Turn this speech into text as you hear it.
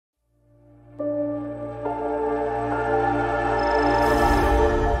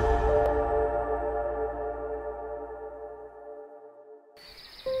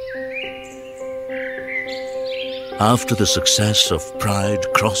After the success of Pride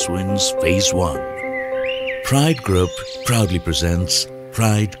Crosswinds Phase 1, Pride Group proudly presents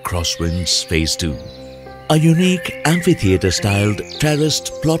Pride Crosswinds Phase 2, a unique amphitheatre-styled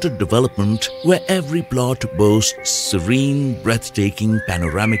terraced plotted development where every plot boasts serene, breathtaking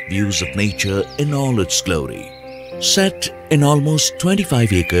panoramic views of nature in all its glory. Set in almost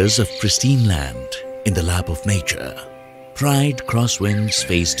 25 acres of pristine land in the lap of nature, Pride Crosswinds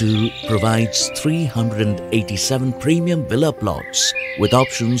Phase 2 provides 387 premium villa plots with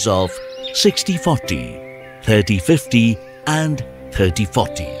options of 60-40, 30-50 and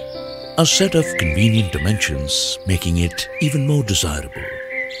 30-40. A set of convenient dimensions making it even more desirable.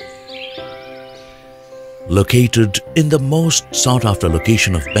 Located in the most sought-after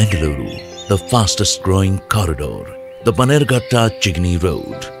location of Bangalore, the fastest growing corridor, the Bannerghatta-Chigni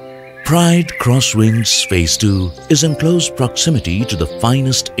Road, Pride Crosswinds Phase 2 is in close proximity to the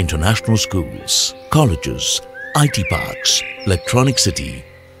finest international schools, colleges, IT parks, electronic city,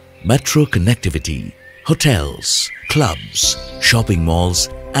 metro connectivity, hotels, clubs, shopping malls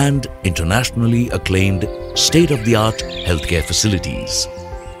and internationally acclaimed state-of-the-art healthcare facilities,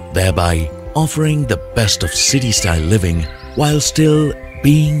 thereby offering the best of city-style living while still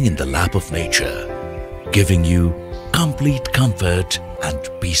being in the lap of nature, giving you complete comfort and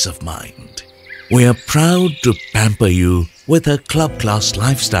peace of mind. We are proud to pamper you with a club-class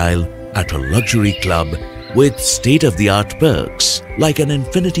lifestyle at a luxury club with state-of-the-art perks like an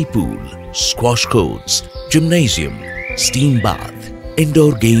infinity pool, squash courts, gymnasium, steam bath,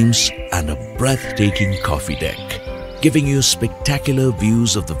 indoor games and a breathtaking coffee deck, giving you spectacular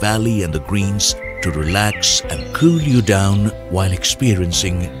views of the valley and the greens to relax and cool you down while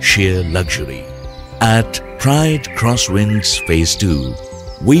experiencing sheer luxury. At Pride Crosswinds Phase 2,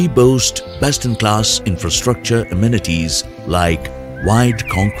 we boast best-in-class infrastructure amenities like wide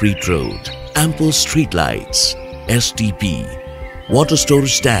concrete road, ample street lights, STP, water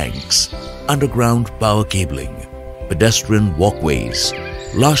storage tanks, underground power cabling, pedestrian walkways,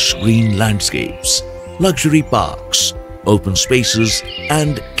 lush green landscapes, luxury parks, open spaces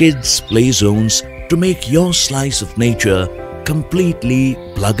and kids' play zones to make your slice of nature completely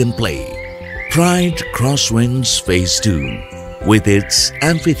plug-and-play. Pride Crosswinds Phase 2, with its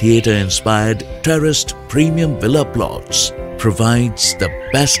amphitheatre-inspired terraced premium villa plots, provides the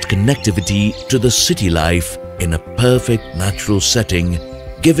best connectivity to the city life in a perfect natural setting,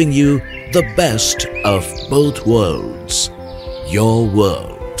 giving you the best of both worlds. Your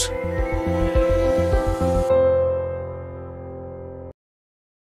world.